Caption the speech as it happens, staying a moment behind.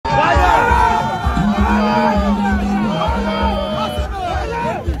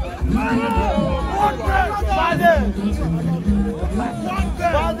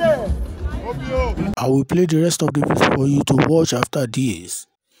will play the rest of the video for you to watch after this.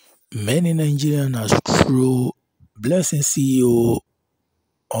 Many Nigerians has thrown Blessingceo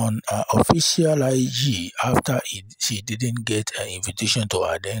on her official IG after she didn't get an invitation to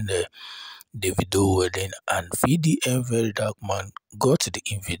attend the Davido wedding, and VDM VeryDarkBlackMan got the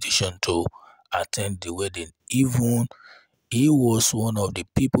invitation to attend the wedding. Even he was one of the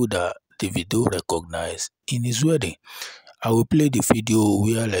people that Davido recognized in his wedding. I will play the video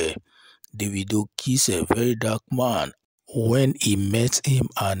where Davido kissed a VeryDarkBlackMan when he met him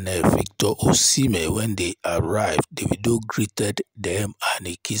and Victor Osimhen. When they arrived, Davido greeted them and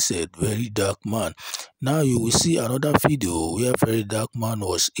he kissed VeryDarkBlackMan. Now you will see another video where VeryDarkBlackMan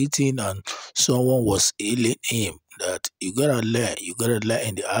was eating and someone was hailing him that you gotta learn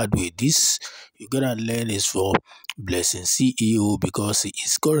in the hard way. This you gotta learn is for Blessingceo, because he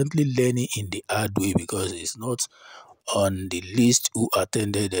is currently learning in the hard way because he's not on the list who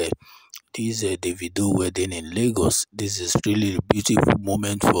attended this Davido wedding in Lagos. This is really a beautiful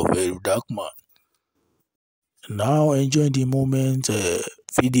moment for VeryDarkBlackMan. Now enjoy the moment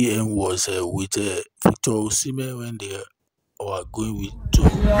VDM was with Victor Osimhen when they were going with two.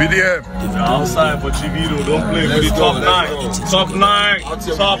 VDM outside for Davido. Don't play with the top 9. Top 9.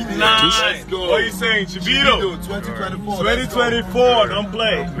 Top 9. What are you saying, Davido? 2024. 2024. Don't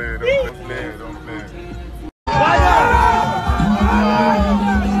play. Don't play.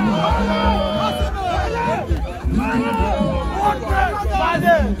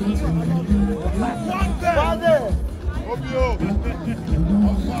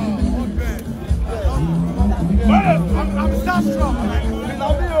 I'm starstruck.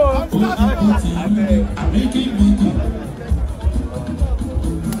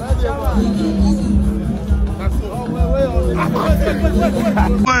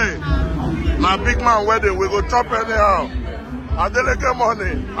 My big man wedding, we go chop anyhow. I didn't get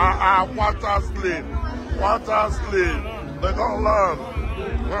money. Water sleep. They don't learn.